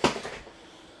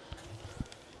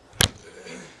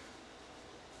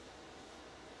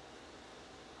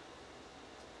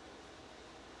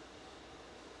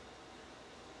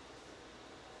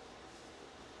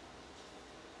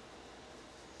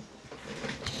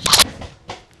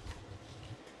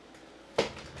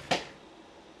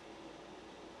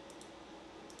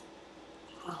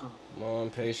 Come on,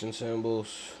 patient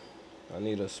symbols. I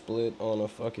need a split on a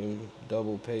fucking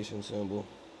double patient symbol.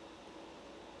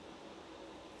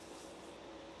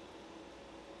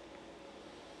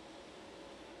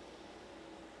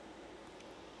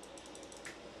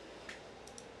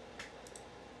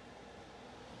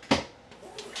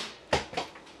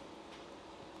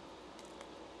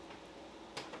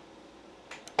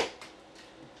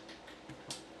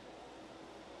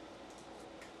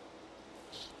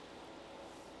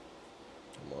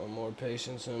 Come on, more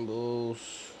patient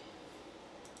symbols.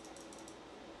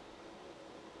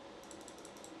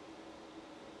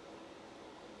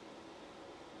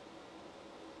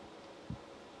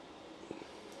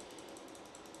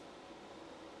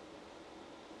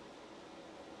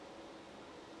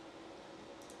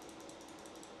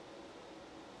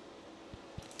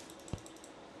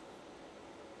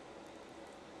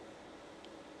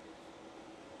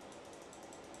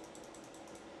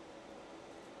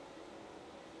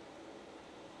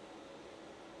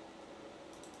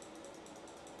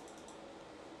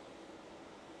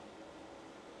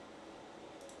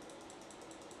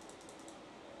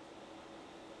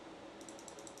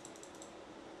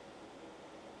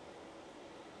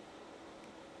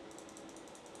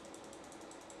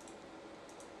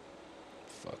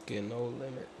 Fucking no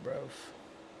limit, bruv.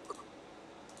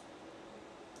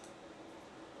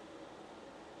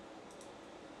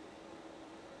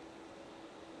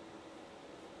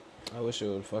 I wish it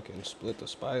would fucking split the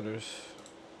spiders.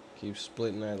 Keep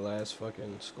splitting that last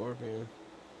fucking scorpion.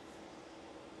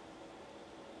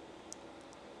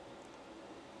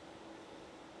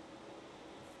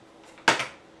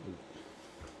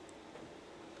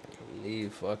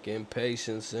 Need fucking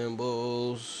patient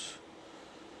symbols.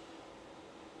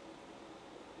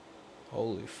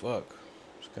 Holy fuck.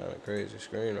 It's kind of crazy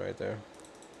screen right there.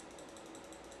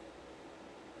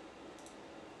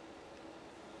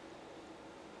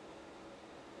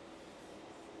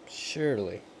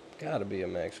 Surely. Gotta be a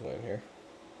max win here.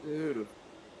 Dude,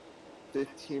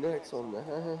 15x on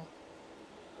that.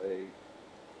 Like,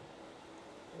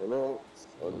 you know,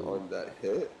 on that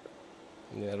hit.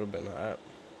 Yeah, it'd have been hot.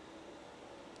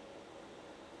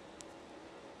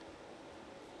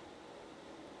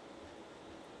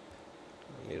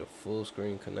 I need a full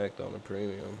screen connect on the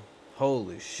premium.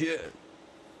 Holy shit.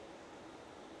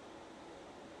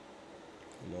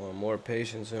 Come on, more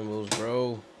patient symbols,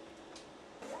 bro.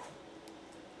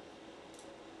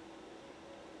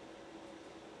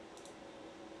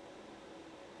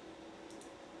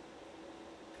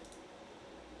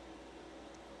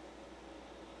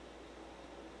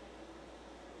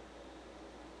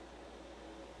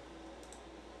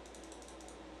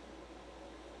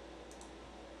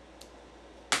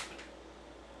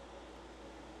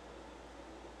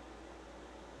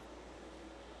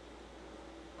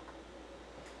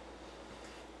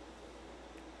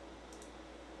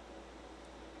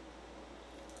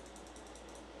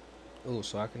 Ooh,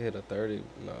 so I can hit a 30.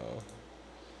 No.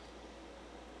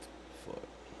 Fuck.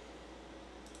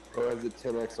 Bro has a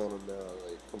 10x on him now.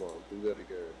 Like, come on, do that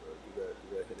again, bro.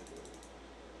 Do that hit again.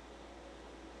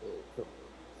 Like, come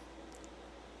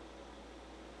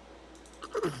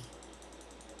on.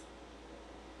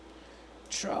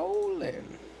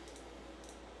 Trolling.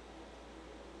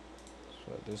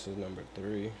 So this is number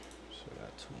 3. So we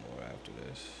got 2 more after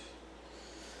this.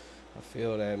 I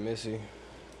feel that, Missy.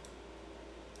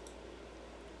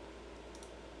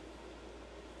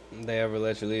 They ever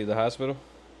let you leave the hospital?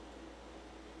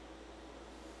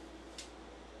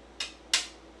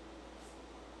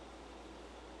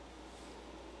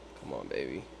 Come on,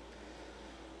 baby.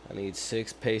 I need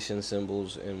 6 patient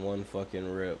symbols in 1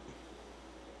 fucking rip.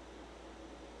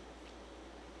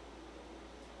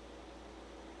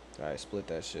 Alright, split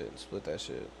that shit. Split that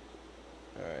shit.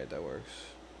 Alright, that works.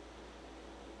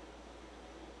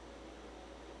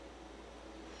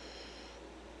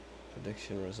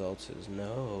 Prediction results is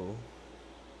no.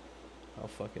 How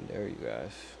fucking dare you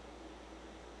guys?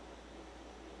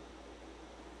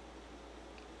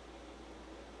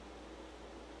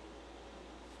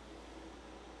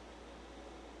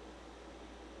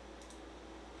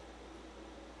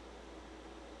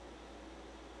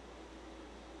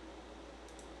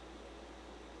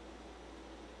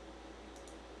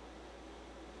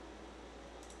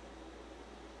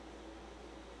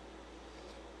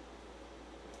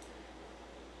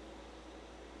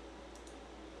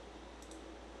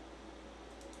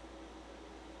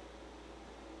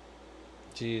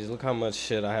 Jeez, look how much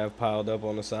shit I have piled up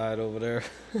on the side over there.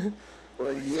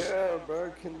 Like, yeah,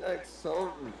 bro, connect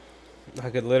something. I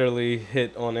could literally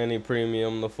hit on any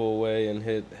premium the full way and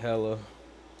hit hella.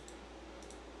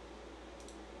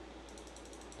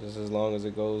 Just as long as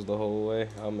it goes the whole way,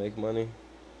 I'll make money.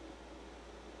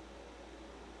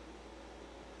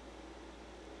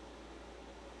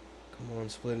 Come on,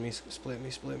 split me, split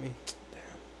me, split me. Damn.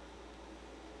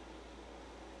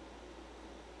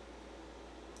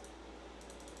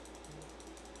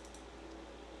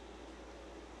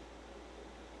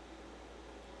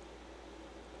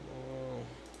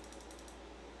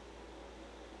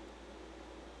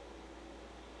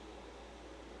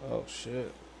 Oh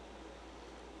shit.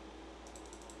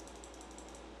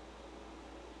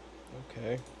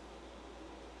 Okay.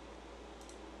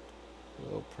 A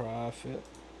little profit.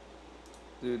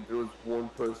 Dude, there was one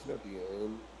person at the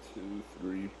end, 2,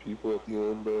 3 people at the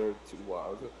end, bro, 2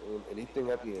 wilds at the end.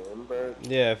 Anything at the end, bro.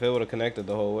 Yeah, if it would have connected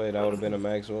the whole way, that would have been a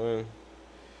max win.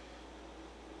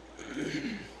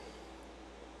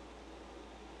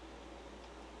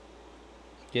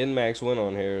 Getting max win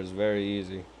on here is very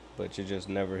easy, but you just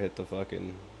never hit the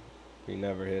fucking. You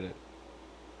never hit it.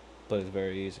 But it's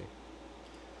very easy.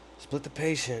 Split the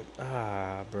patient.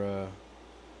 Ah, bruh.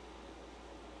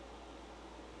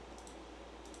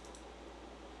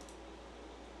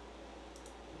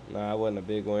 Nah, it wasn't a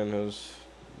big win. It was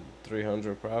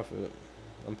 300 profit.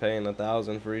 I'm paying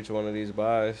 1,000 for each one of these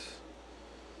buys.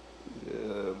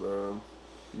 Yeah, bro.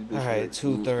 All right,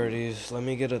 two goofy. 30s. Let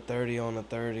me get a 30 on a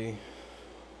 30.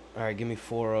 All right, give me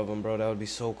 4 of them, bro. That would be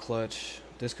so clutch.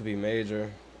 This could be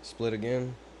major. Split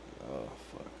again. Oh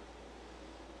fuck.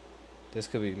 This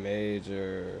could be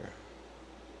major.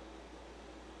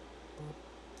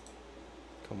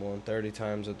 Come on, 30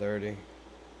 times a 30.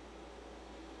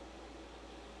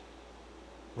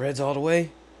 Reds all the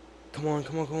way. Come on,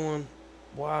 come on, come on.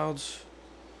 Wilds.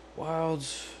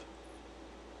 Wilds.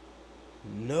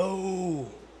 No.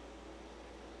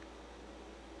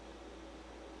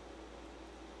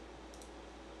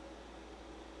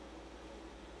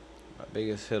 My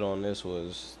biggest hit on this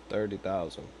was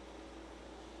 30,000.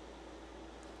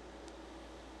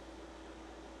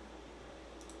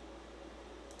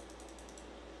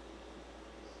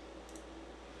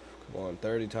 Come on,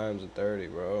 30 times a 30,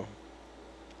 bro.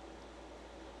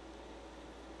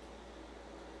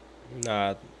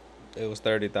 Nah, it was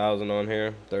 30,000 on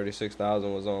here.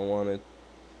 36,000 was on wanted.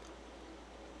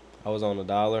 I was on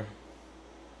 $1.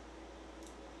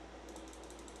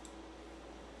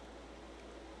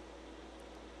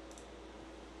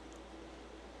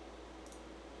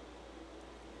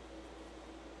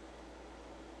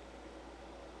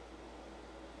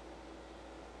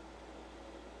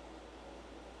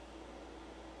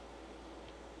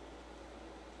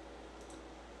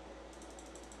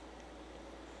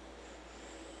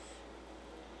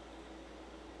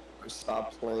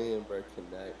 Stop playing, bro.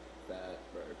 Connect that,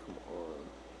 bro. Come on.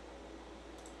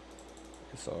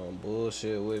 It's on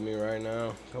bullshit with me right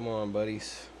now. Come on,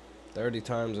 buddies. 30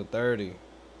 times a 30.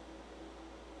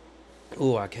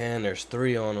 Ooh, I can. There's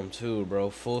 3 on them too, bro.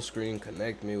 Full screen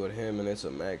connect me with him, and it's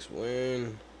a max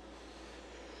win.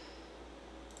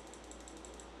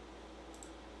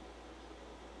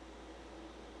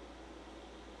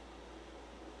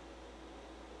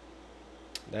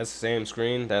 That's the same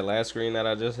screen. That last screen that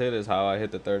I just hit is how I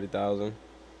hit the 30,000.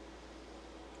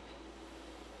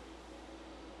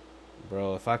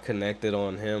 Bro, if I connected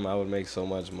on him, I would make so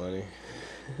much money.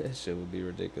 That shit would be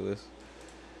ridiculous.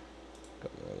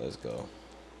 Come on, let's go.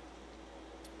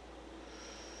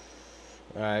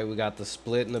 All right, we got the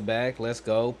split in the back. Let's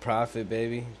go. Profit,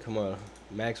 baby. Come on.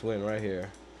 Max win right here.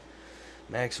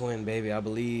 Max win, baby. I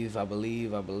believe. I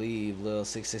believe. I believe. Little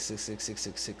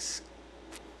 6666666.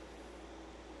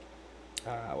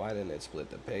 Ah, why didn't it split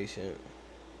the patient?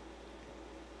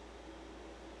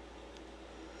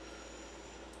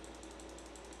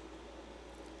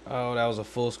 Oh, that was a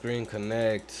full screen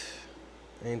connect.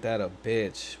 Ain't that a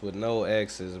bitch with no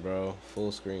X's, bro?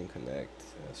 Full screen connect.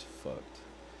 That's fucked.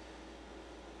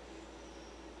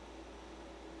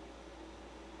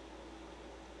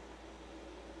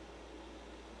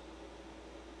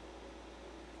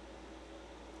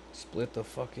 Split the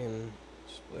fucking.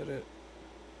 Split it.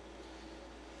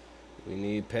 We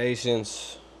need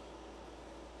patience.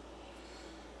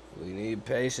 We need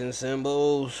patience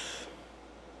symbols.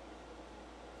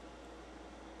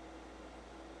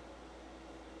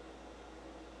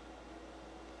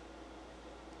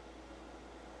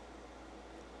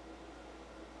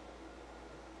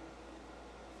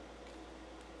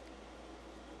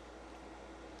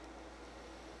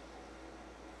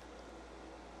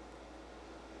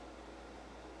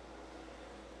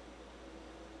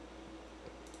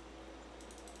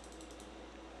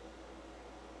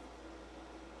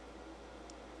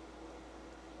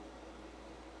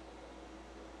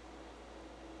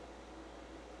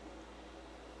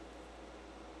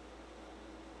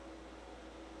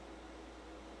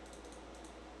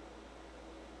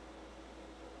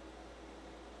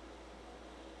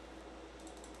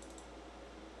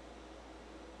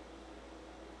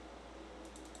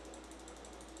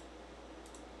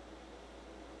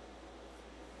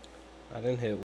 I didn't hit